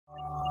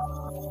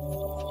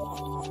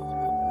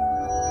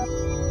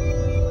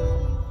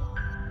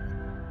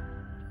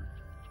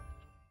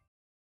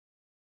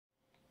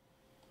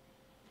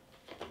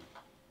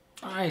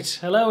Right,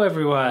 hello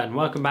everyone,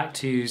 welcome back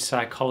to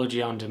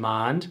Psychology on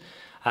Demand.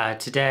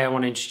 Today I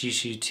want to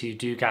introduce you to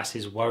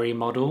Dugas's worry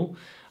model,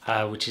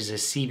 which is a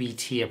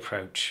CBT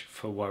approach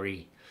for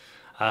worry.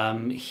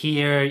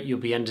 Here you'll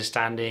be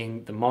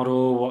understanding the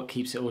model, what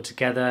keeps it all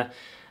together.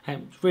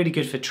 It's really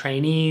good for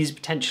trainees,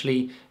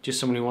 potentially just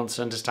someone who wants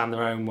to understand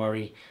their own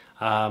worry,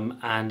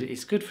 and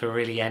it's good for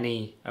really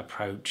any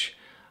approach.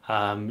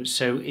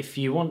 So if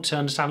you want to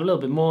understand a little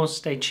bit more,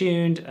 stay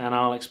tuned and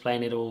I'll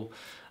explain it all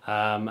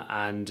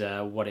and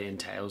what it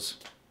entails.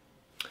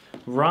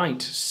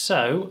 Right,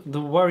 so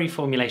the worry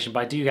formulation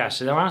by Dugas.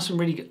 So there are some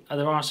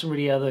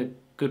really other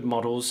good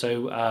models.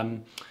 So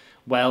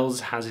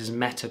Wells has his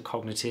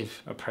metacognitive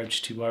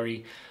approach to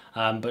worry,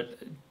 but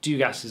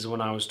Dugas is the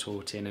one I was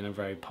taught in and a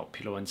very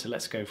popular one. So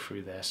let's go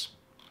through this.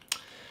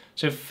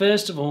 So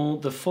first of all,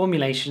 the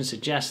formulation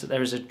suggests that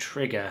there is a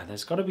trigger.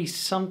 There's got to be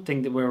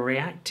something that we're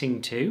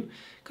reacting to.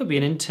 It could be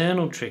an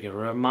internal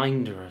trigger, a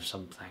reminder of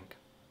something.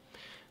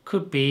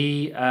 Could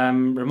be a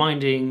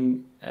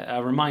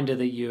reminder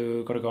that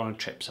you've got to go on a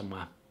trip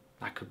somewhere.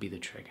 That could be the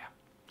trigger.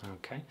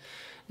 Okay.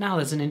 Now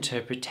there's an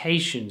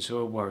interpretation, so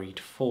a worried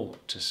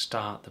thought to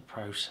start the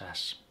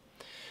process.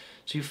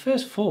 So your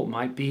first thought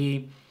might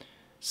be,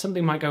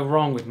 something might go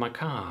wrong with my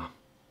car.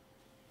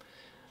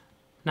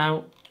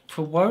 Now,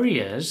 for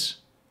worriers,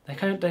 they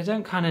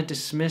don't kind of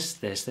dismiss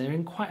this. They're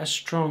in quite a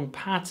strong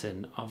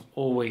pattern of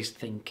always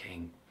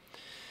thinking.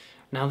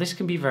 Now this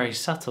can be very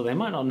subtle. They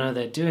might not know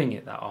they're doing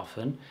it that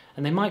often,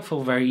 and they might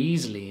fall very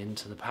easily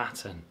into the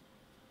pattern.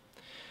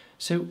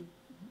 So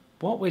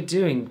what we're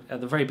doing at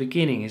the very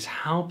beginning is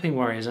helping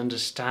worriers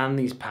understand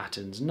these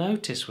patterns,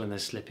 notice when they're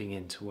slipping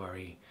into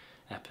worry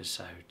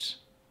episodes.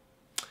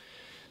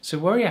 So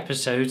worry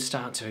episodes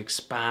start to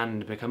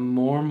expand, become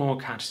more and more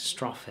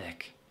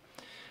catastrophic.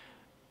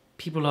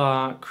 People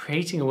are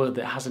creating a world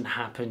that hasn't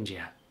happened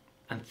yet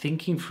and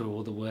thinking through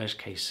all the worst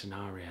case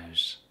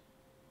scenarios.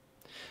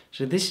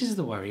 So this is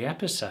the worry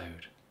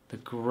episode, the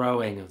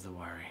growing of the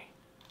worry.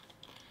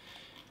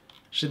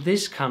 So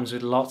this comes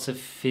with lots of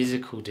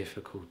physical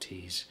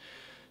difficulties.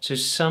 So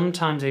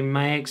sometimes they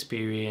may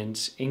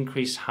experience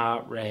increased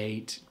heart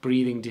rate,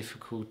 breathing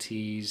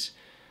difficulties,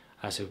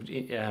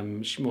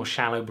 more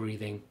shallow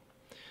breathing,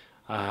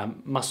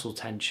 muscle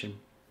tension.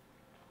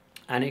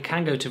 And it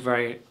can go to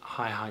very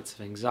high heights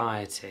of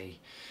anxiety.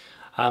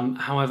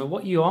 However,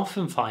 what you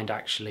often find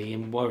actually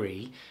in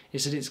worry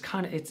is that it's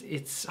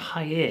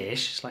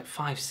high-ish, it's like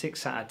 5,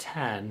 6 out of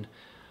 10,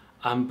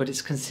 but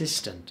it's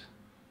consistent.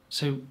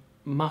 So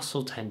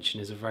muscle tension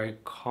is a very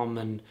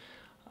common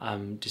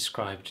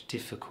described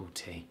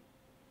difficulty.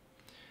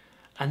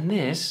 And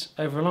this,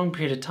 over a long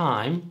period of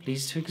time,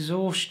 leads to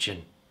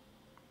exhaustion.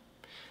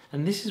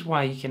 And this is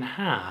why you can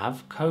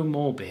have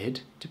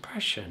comorbid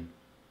depression,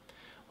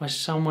 where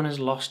someone has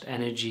lost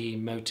energy,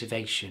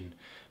 motivation,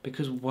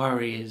 because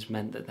worry has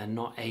meant that they're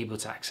not able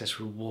to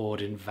access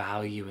reward and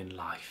value in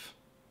life.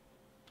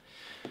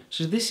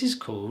 So this is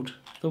called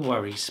the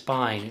worry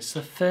spine. It's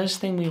the first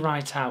thing we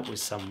write out with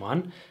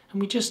someone,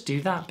 and we just do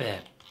that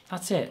bit.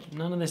 That's it.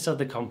 None of this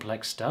other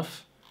complex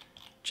stuff.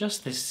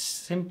 Just this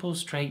simple,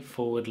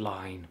 straightforward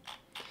line.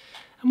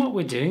 And what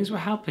we're doing is we're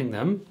helping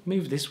them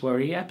move this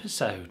worry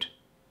episode.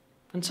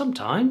 And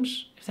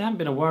sometimes, if they haven't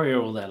been a worrier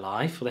all their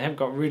life, or they haven't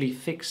got really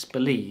fixed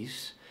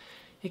beliefs,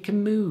 it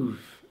can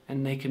move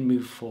and they can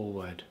move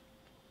forward.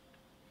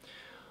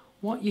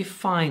 What you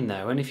find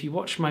though, and if you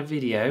watch my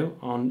video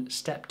on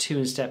step 2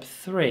 and step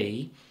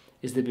 3,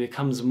 is that it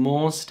becomes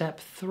more step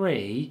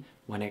 3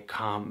 when it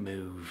can't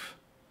move.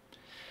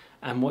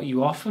 And what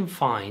you often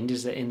find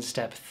is that in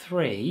step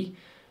 3,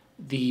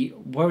 the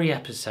worry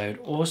episode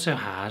also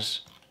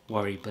has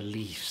worry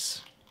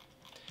beliefs.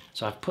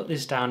 So I've put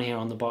this down here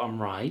on the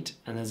bottom right,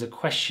 and there's a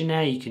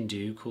questionnaire you can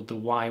do called the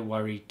Why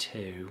Worry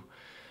 2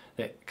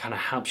 that kind of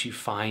helps you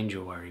find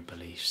your worry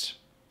beliefs.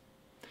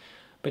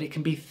 But it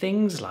can be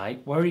things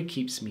like, worry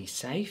keeps me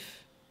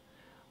safe,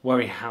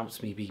 worry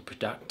helps me be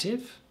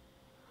productive,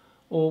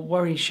 or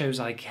worry shows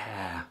I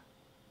care.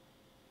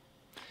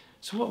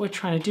 So what we're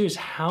trying to do is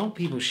help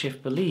people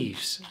shift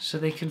beliefs so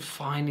they can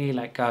finally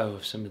let go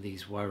of some of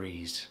these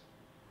worries.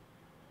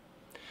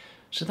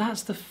 So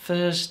that's the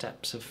first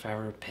steps of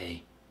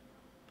therapy.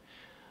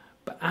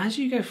 But as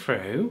you go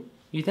through,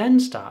 you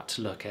then start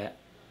to look at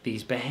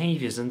these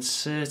behaviours,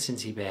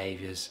 uncertainty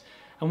behaviours.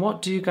 And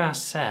what Dugas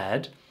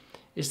said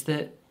is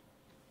that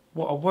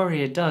what a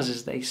worrier does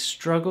is they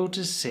struggle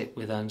to sit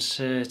with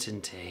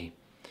uncertainty.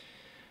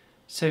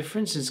 So for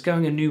instance,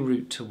 going a new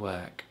route to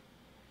work.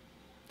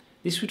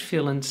 This would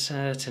feel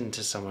uncertain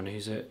to someone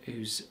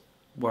who's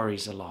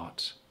worries a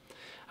lot.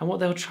 And what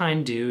they'll try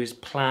and do is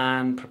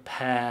plan,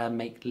 prepare,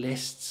 make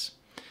lists.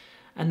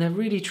 And they're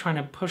really trying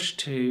to push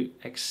to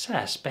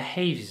excess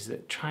behaviours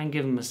that try and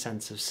give them a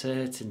sense of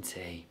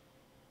certainty.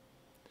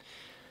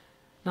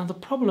 Now the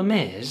problem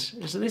is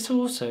that this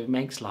also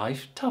makes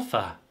life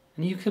tougher,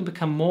 and you can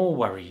become more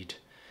worried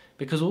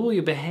because all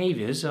your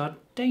behaviours are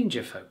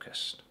danger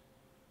focused.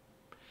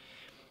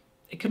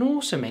 It can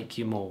also make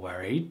you more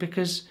worried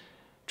because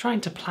trying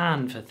to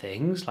plan for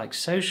things like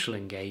social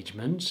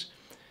engagements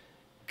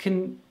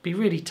can be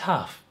really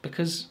tough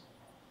because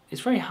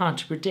it's very hard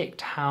to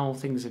predict how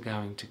things are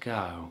going to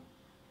go.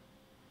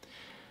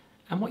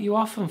 And what you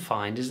often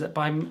find is that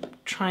by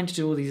trying to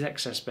do all these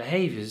excess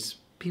behaviours,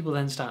 people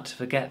then start to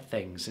forget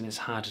things and it's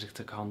harder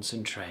to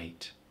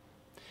concentrate.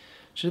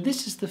 So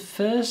this is the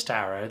first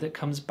arrow that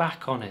comes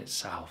back on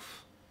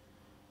itself.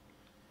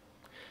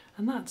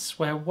 And that's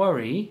where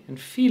worry and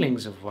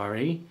feelings of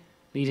worry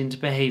lead into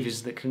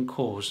behaviours that can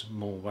cause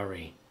more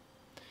worry.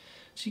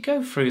 So you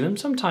go through them,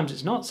 sometimes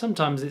it's not,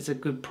 sometimes it's a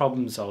good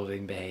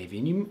problem-solving behaviour,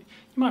 and you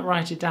might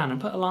write it down and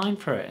put a line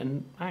for it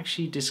and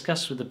actually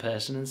discuss with the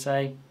person and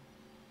say,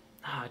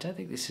 no, I don't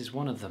think this is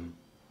one of them.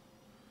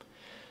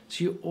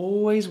 So you're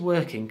always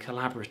working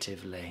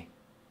collaboratively.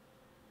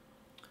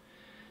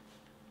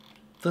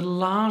 The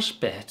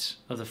last bit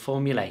of the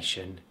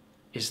formulation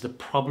is the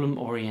problem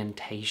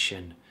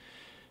orientation.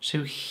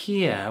 So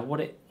here,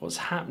 what's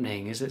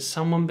happening is that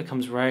someone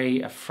becomes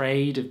very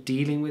afraid of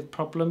dealing with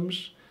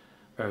problems,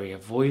 very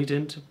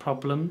avoidant of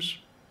problems,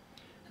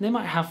 and they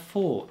might have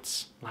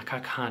thoughts like, I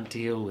can't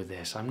deal with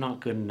this, I'm not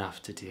good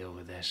enough to deal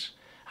with this,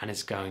 and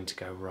it's going to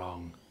go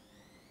wrong.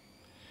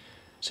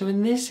 So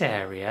in this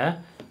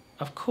area,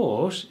 of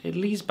course, it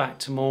leads back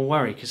to more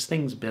worry because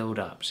things build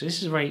up. So this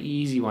is a very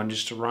easy one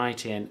just to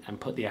write in and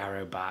put the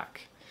arrow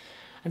back.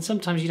 And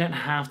sometimes you don't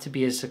have to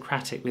be as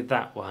Socratic with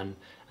that one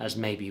as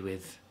maybe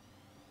with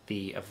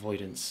the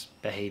avoidance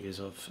behaviours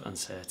of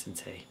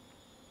uncertainty.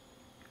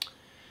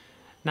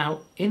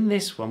 Now, in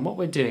this one, what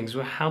we're doing is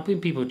we're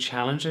helping people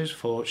challenge those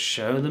thoughts,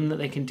 show them that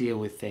they can deal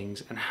with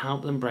things, and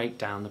help them break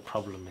down the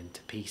problem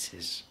into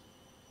pieces.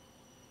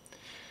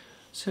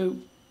 So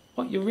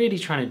what you're really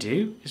trying to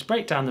do is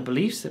break down the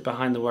beliefs that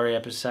behind the worry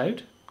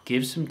episode,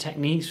 give some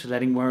techniques for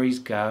letting worries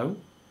go,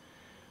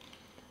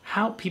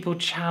 help people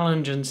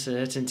challenge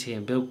uncertainty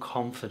and build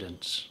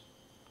confidence,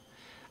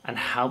 and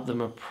help them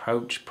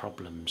approach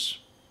problems.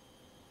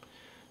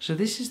 So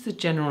this is the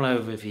general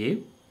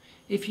overview.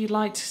 If you'd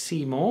like to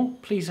see more,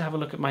 please have a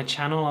look at my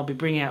channel. I'll be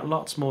bringing out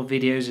lots more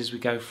videos as we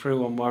go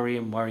through on worry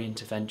and worry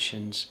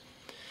interventions.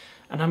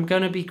 And I'm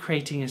going to be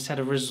creating a set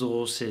of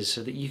resources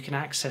so that you can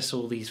access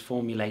all these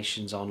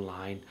formulations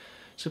online.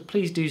 So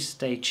please do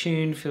stay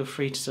tuned. Feel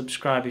free to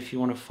subscribe if you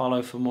want to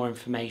follow for more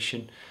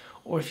information.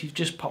 Or if you've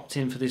just popped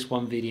in for this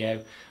one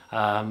video,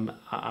 I'm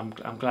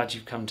glad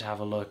you've come to have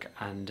a look,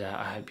 and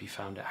I hope you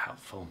found it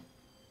helpful.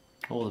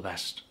 All the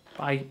best.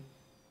 Bye.